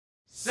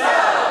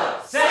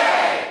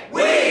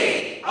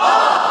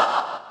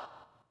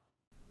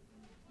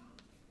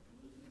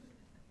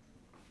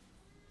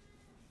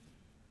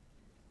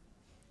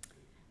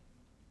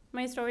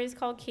My story is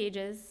called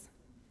Cages.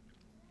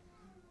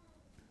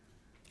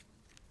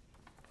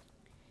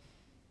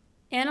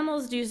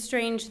 Animals do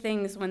strange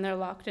things when they're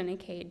locked in a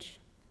cage.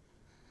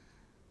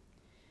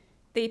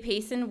 They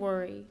pace and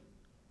worry.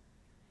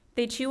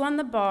 They chew on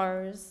the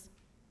bars.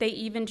 They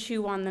even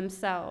chew on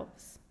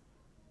themselves.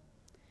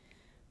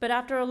 But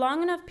after a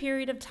long enough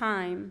period of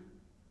time,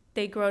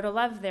 they grow to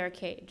love their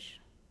cage.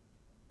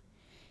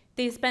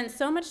 They spent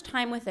so much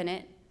time within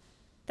it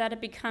that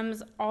it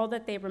becomes all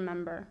that they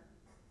remember,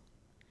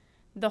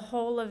 the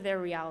whole of their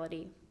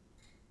reality.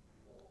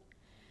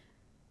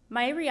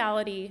 My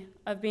reality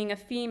of being a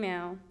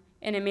female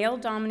in a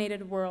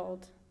male-dominated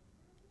world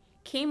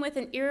came with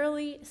an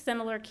eerily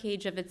similar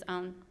cage of its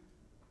own.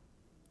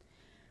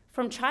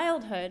 From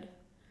childhood,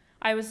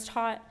 I was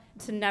taught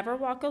to never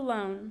walk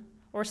alone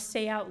or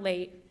stay out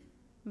late,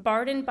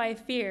 burdened by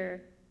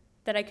fear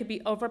that I could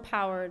be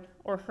overpowered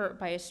or hurt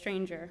by a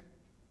stranger.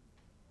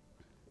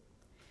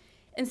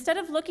 Instead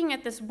of looking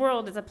at this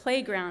world as a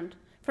playground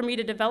for me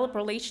to develop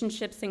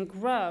relationships and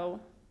grow,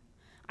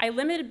 I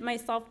limited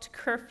myself to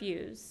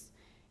curfews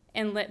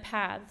and lit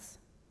paths.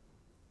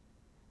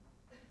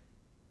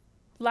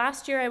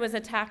 Last year, I was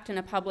attacked in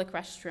a public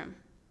restroom.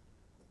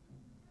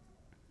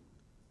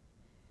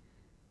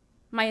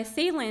 My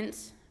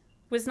assailant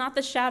was not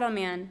the shadow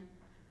man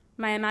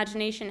my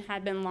imagination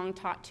had been long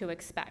taught to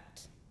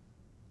expect.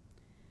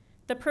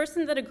 The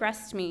person that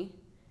aggressed me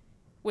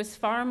was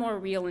far more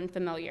real and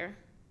familiar.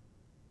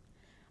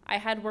 I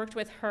had worked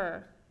with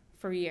her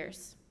for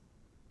years.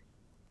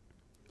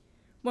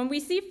 When we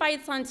see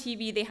fights on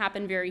TV, they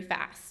happen very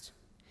fast.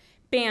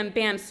 Bam,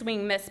 bam,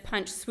 swing, miss,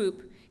 punch,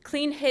 swoop.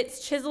 Clean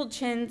hits, chiseled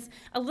chins,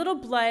 a little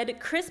blood,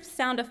 crisp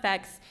sound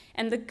effects,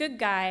 and the good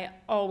guy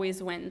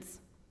always wins.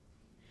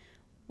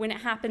 When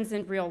it happens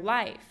in real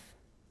life,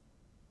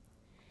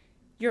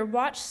 your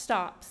watch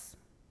stops,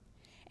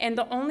 and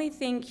the only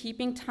thing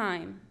keeping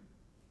time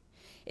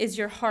is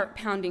your heart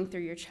pounding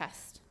through your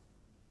chest.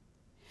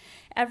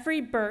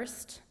 Every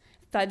burst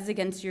thuds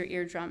against your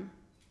eardrum.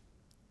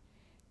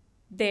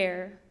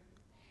 There,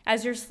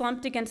 as you're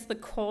slumped against the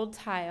cold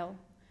tile,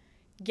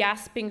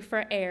 gasping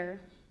for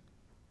air,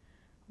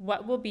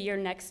 what will be your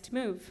next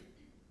move?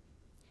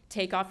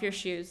 Take off your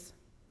shoes.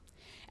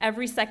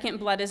 Every second,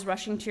 blood is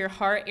rushing to your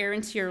heart, air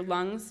into your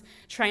lungs.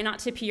 Try not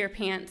to pee your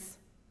pants.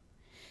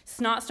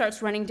 Snot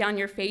starts running down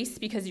your face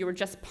because you were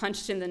just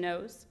punched in the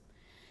nose.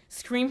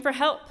 Scream for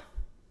help,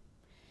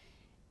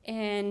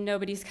 and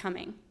nobody's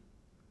coming.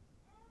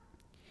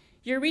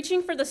 You're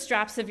reaching for the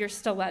straps of your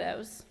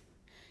stilettos.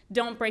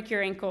 Don't break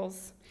your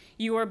ankles.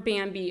 You are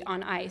Bambi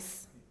on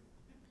ice.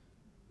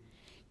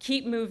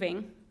 Keep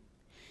moving.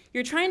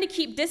 You're trying to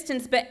keep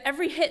distance, but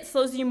every hit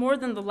slows you more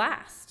than the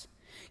last.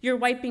 You're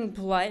wiping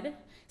blood,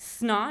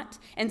 snot,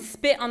 and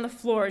spit on the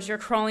floor as you're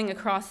crawling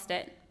across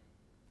it.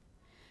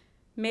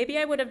 Maybe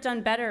I would have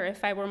done better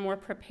if I were more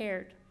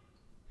prepared.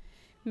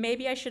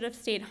 Maybe I should have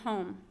stayed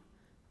home,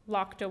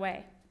 locked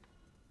away.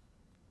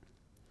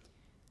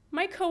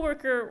 My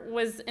coworker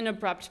was an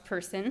abrupt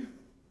person.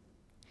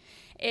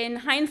 In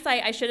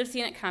hindsight, I should have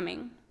seen it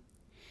coming.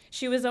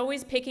 She was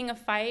always picking a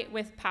fight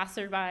with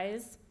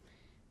passerbys,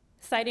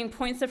 citing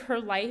points of her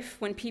life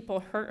when people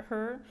hurt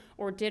her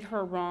or did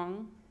her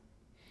wrong,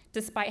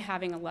 despite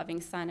having a loving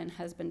son and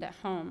husband at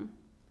home.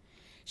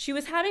 She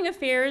was having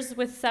affairs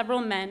with several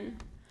men,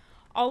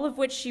 all of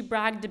which she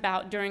bragged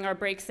about during our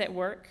breaks at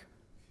work.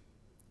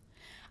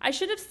 I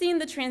should have seen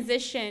the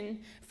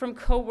transition from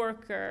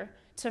coworker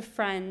to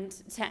friend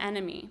to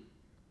enemy.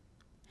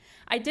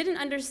 I didn't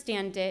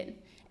understand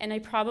it, and I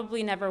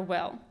probably never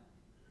will.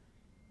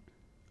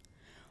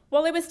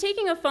 While I was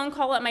taking a phone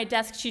call at my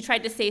desk, she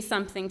tried to say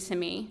something to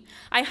me.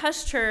 I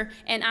hushed her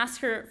and asked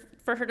her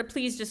for her to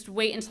please just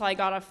wait until I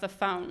got off the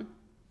phone.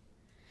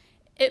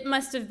 It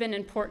must have been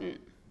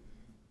important.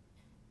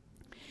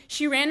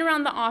 She ran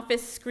around the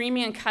office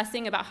screaming and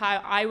cussing about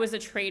how I was a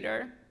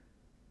traitor.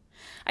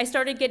 I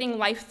started getting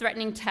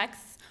life-threatening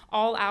texts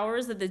all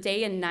hours of the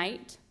day and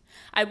night.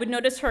 I would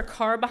notice her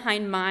car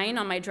behind mine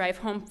on my drive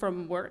home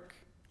from work.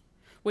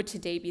 Would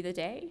today be the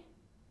day?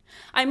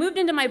 I moved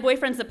into my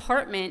boyfriend's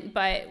apartment,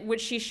 but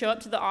would she show up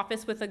to the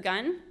office with a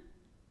gun?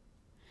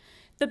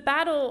 The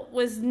battle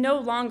was no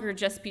longer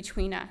just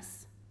between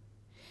us.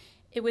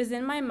 It was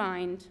in my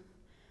mind,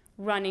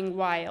 running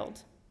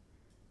wild.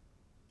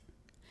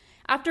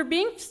 After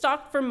being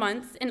stalked for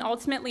months and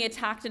ultimately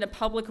attacked in a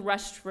public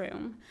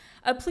restroom,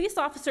 a police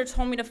officer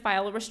told me to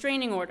file a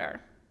restraining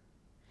order.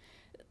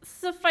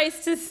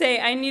 Suffice to say,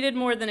 I needed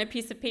more than a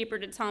piece of paper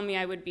to tell me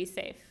I would be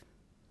safe.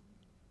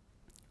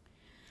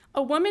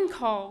 A woman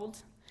called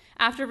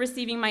after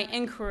receiving my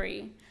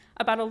inquiry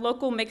about a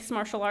local mixed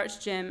martial arts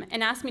gym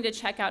and asked me to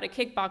check out a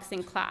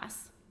kickboxing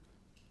class.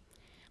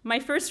 My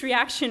first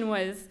reaction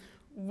was,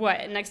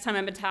 what, next time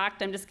I'm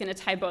attacked, I'm just gonna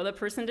Taibo the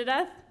person to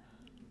death?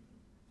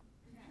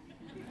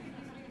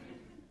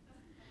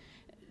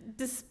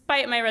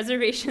 Despite my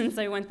reservations,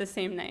 I went the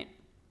same night.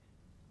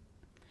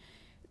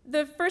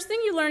 The first thing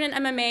you learn in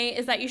MMA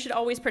is that you should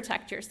always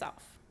protect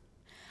yourself.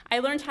 I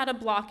learned how to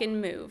block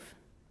and move.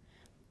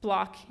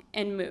 Block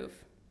and move.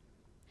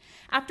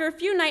 After a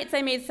few nights,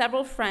 I made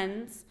several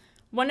friends,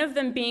 one of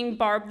them being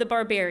Barb the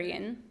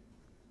Barbarian.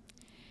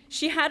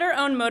 She had her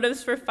own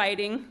motives for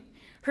fighting.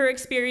 Her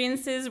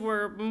experiences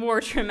were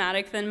more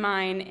traumatic than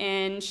mine,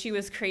 and she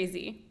was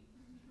crazy.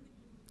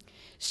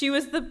 She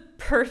was the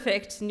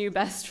perfect new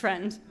best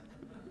friend.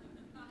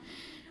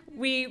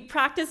 We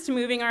practiced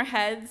moving our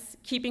heads,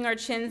 keeping our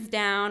chins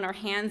down, our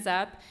hands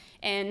up,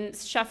 and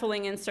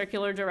shuffling in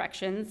circular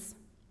directions.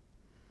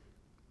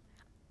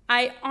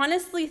 I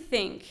honestly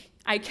think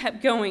I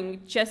kept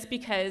going just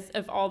because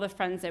of all the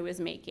friends I was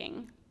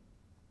making.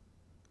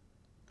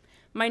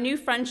 My new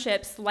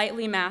friendships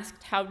lightly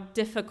masked how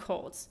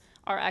difficult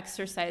our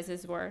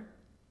exercises were,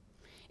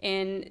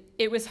 and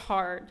it was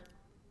hard.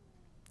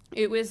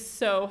 It was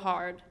so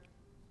hard.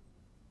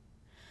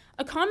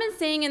 A common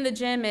saying in the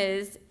gym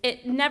is,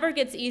 it never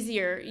gets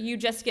easier, you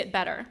just get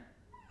better.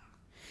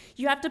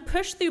 You have to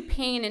push through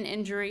pain and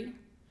injury,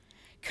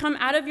 come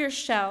out of your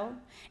shell,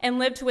 and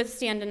live to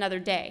withstand another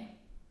day.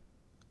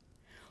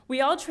 We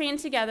all trained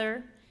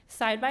together,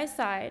 side by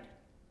side.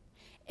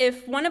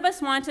 If one of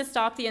us wanted to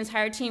stop, the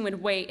entire team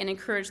would wait and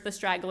encourage the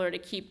straggler to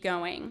keep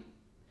going.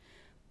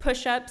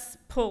 Push-ups,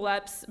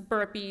 pull-ups,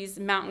 burpees,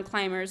 mountain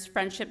climbers,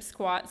 friendship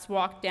squats,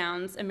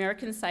 walk-downs,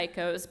 American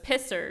psychos,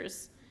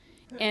 pissers,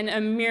 and a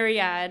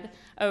myriad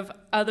of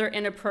other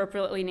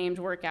inappropriately named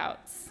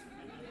workouts.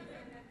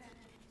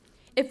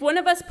 If one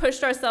of us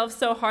pushed ourselves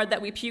so hard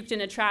that we puked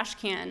in a trash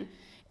can,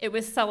 it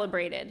was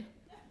celebrated.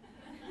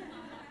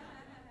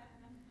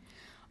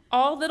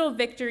 All little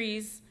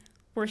victories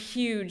were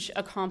huge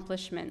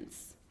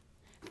accomplishments.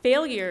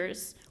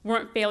 Failures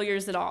weren't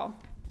failures at all,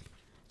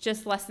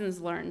 just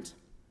lessons learned.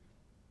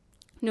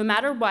 No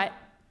matter what,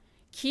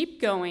 keep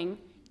going,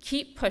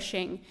 keep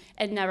pushing,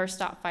 and never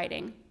stop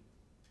fighting.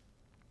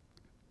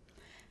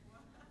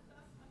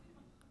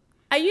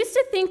 I used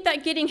to think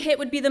that getting hit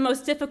would be the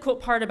most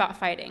difficult part about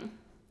fighting.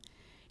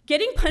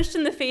 Getting punched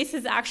in the face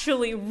is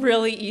actually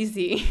really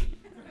easy.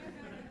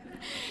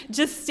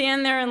 Just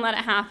stand there and let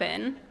it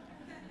happen.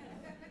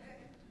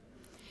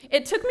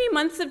 It took me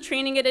months of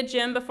training at a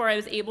gym before I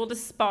was able to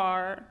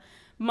spar,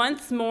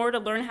 months more to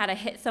learn how to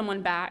hit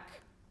someone back.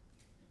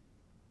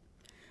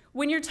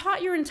 When you're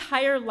taught your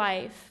entire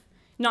life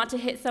not to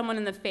hit someone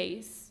in the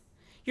face,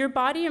 your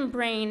body and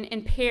brain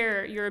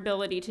impair your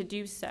ability to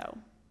do so.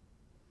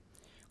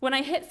 When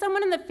I hit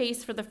someone in the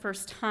face for the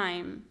first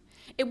time,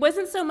 it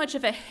wasn't so much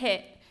of a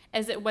hit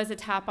as it was a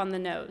tap on the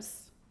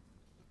nose.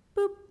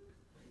 Boop.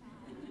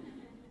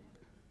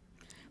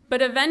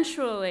 But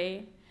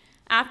eventually,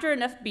 after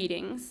enough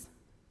beatings,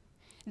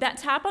 that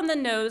tap on the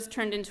nose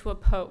turned into a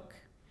poke.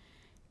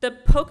 The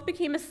poke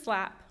became a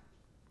slap,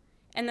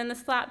 and then the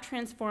slap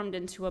transformed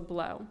into a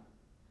blow.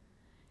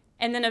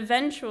 And then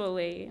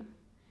eventually,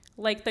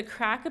 like the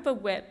crack of a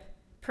whip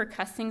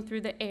percussing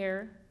through the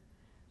air,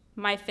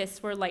 my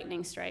fists were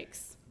lightning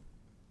strikes.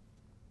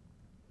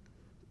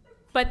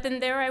 But then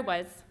there I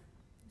was,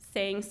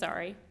 saying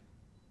sorry.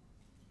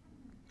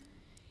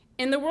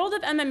 In the world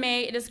of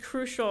MMA, it is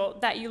crucial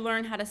that you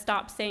learn how to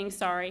stop saying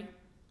sorry.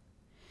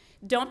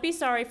 Don't be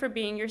sorry for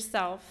being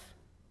yourself.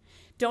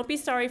 Don't be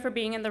sorry for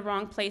being in the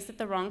wrong place at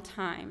the wrong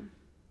time.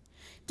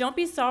 Don't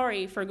be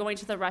sorry for going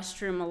to the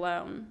restroom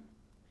alone.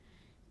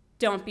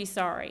 Don't be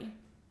sorry.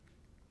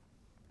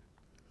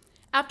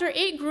 After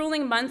 8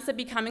 grueling months of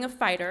becoming a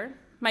fighter,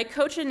 my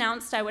coach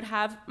announced I would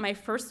have my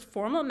first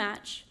formal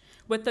match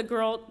with a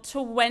girl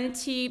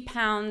 20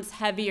 pounds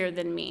heavier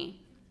than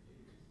me.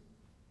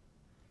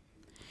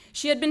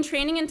 She had been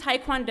training in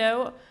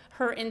Taekwondo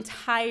her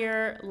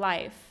entire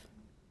life.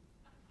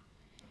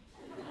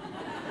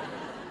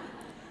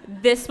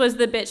 This was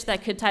the bitch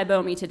that could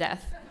Taibo me to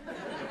death.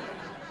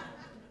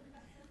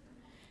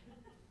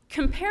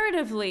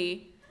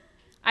 Comparatively,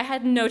 I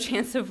had no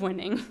chance of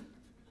winning.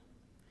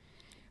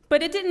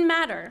 But it didn't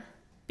matter,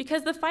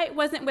 because the fight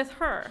wasn't with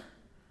her.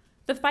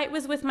 The fight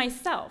was with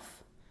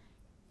myself,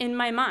 in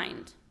my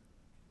mind.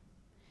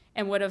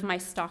 And what of my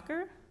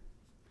stalker,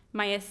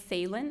 my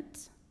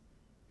assailant?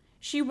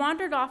 She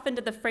wandered off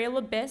into the frail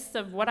abyss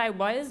of what I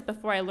was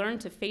before I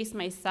learned to face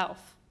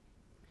myself,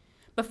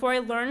 before I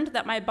learned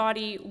that my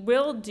body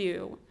will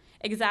do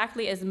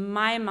exactly as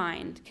my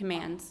mind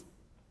commands,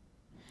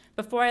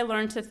 before I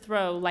learned to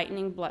throw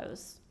lightning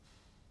blows.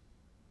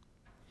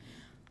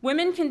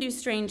 Women can do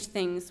strange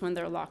things when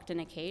they're locked in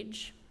a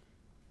cage.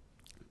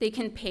 They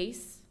can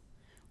pace,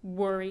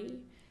 worry,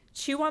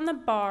 chew on the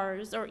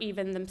bars, or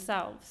even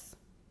themselves.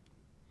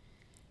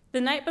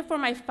 The night before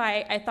my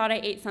fight, I thought I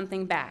ate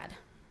something bad.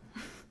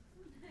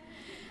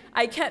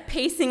 I kept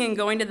pacing and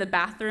going to the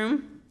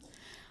bathroom.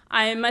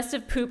 I must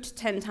have pooped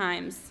 10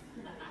 times.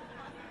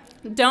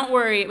 Don't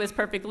worry, it was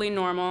perfectly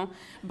normal.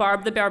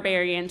 Barb the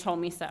Barbarian told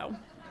me so.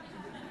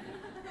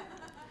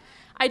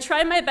 I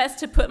tried my best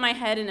to put my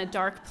head in a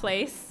dark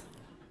place.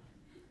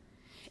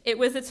 It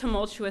was a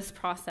tumultuous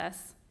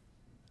process.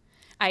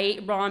 I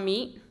ate raw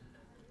meat.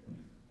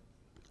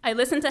 I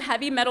listened to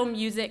heavy metal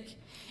music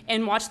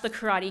and watched The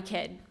Karate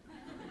Kid.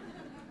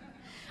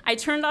 I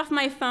turned off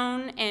my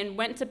phone and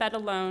went to bed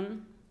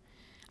alone.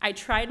 I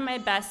tried my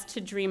best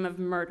to dream of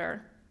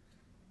murder.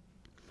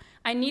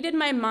 I needed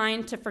my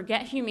mind to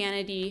forget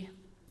humanity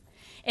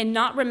and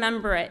not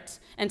remember it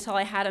until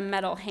I had a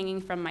medal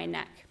hanging from my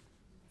neck.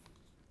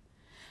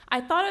 I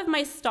thought of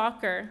my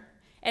stalker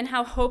and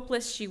how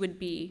hopeless she would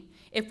be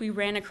if we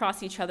ran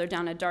across each other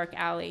down a dark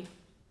alley.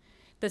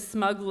 The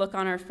smug look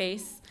on her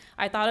face,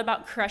 I thought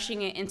about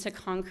crushing it into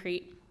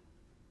concrete.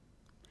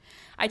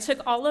 I took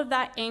all of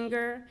that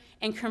anger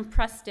and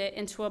compressed it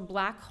into a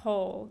black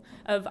hole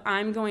of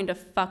I'm going to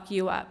fuck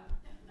you up.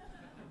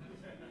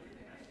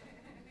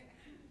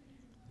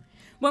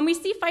 When we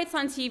see fights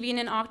on TV in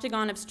an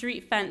octagon of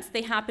street fence,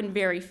 they happen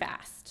very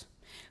fast.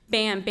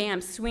 Bam, bam,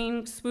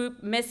 swing,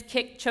 swoop, miss,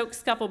 kick, choke,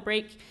 scuffle,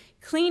 break,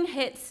 clean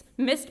hits,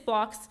 missed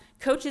blocks,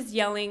 coaches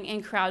yelling,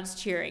 and crowds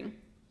cheering.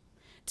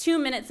 2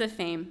 minutes of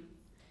fame.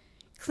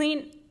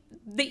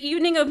 The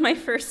evening of my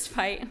first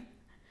fight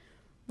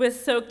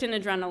was soaked in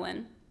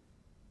adrenaline.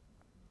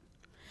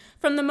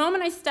 From the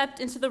moment I stepped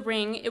into the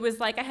ring, it was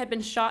like I had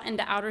been shot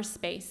into outer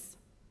space.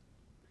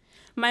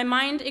 My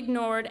mind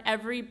ignored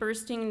every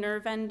bursting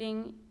nerve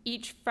ending,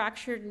 each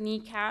fractured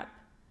kneecap.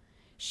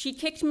 She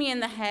kicked me in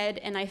the head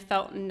and I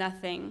felt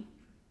nothing.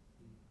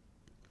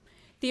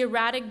 The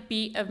erratic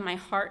beat of my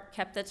heart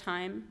kept the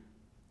time.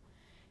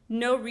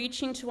 No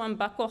reaching to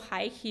unbuckle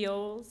high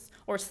heels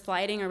or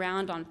sliding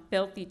around on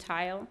filthy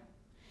tile.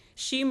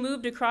 She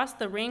moved across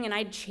the ring and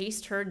I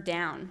chased her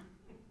down.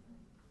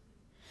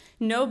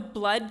 No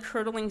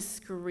blood-curdling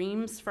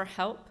screams for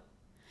help.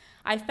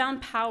 I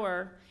found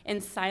power in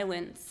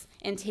silence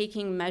and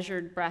taking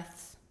measured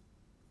breaths.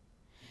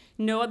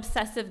 No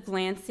obsessive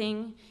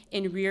glancing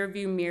in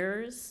rearview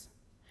mirrors.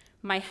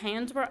 My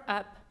hands were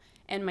up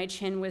and my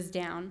chin was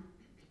down.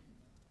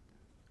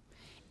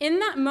 In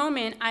that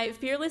moment, I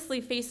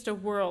fearlessly faced a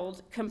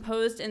world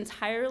composed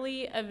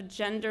entirely of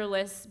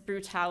genderless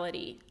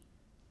brutality.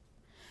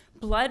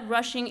 Blood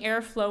rushing,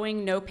 air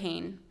flowing, no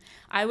pain.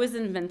 I was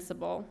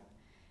invincible.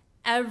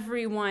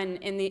 Everyone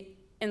in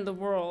the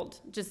world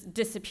just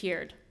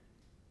disappeared.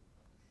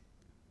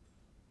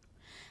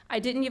 I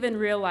didn't even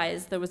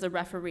realize there was a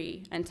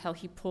referee until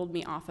he pulled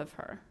me off of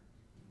her.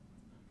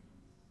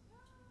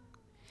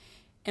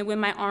 And when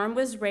my arm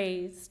was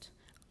raised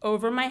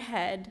over my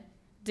head,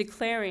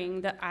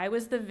 declaring that I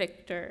was the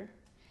victor,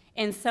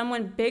 and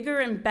someone bigger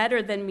and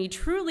better than me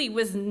truly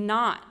was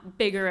not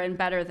bigger and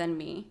better than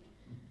me,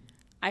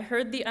 I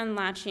heard the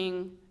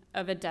unlatching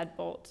of a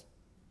deadbolt.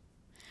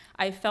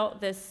 I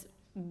felt this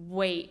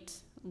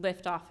weight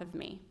lift off of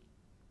me.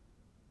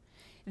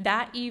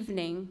 That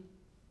evening,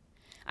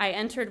 I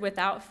entered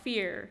without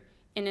fear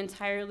an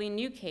entirely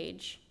new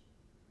cage,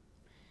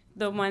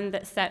 the one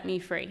that set me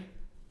free.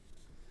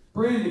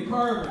 Brandi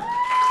Carver.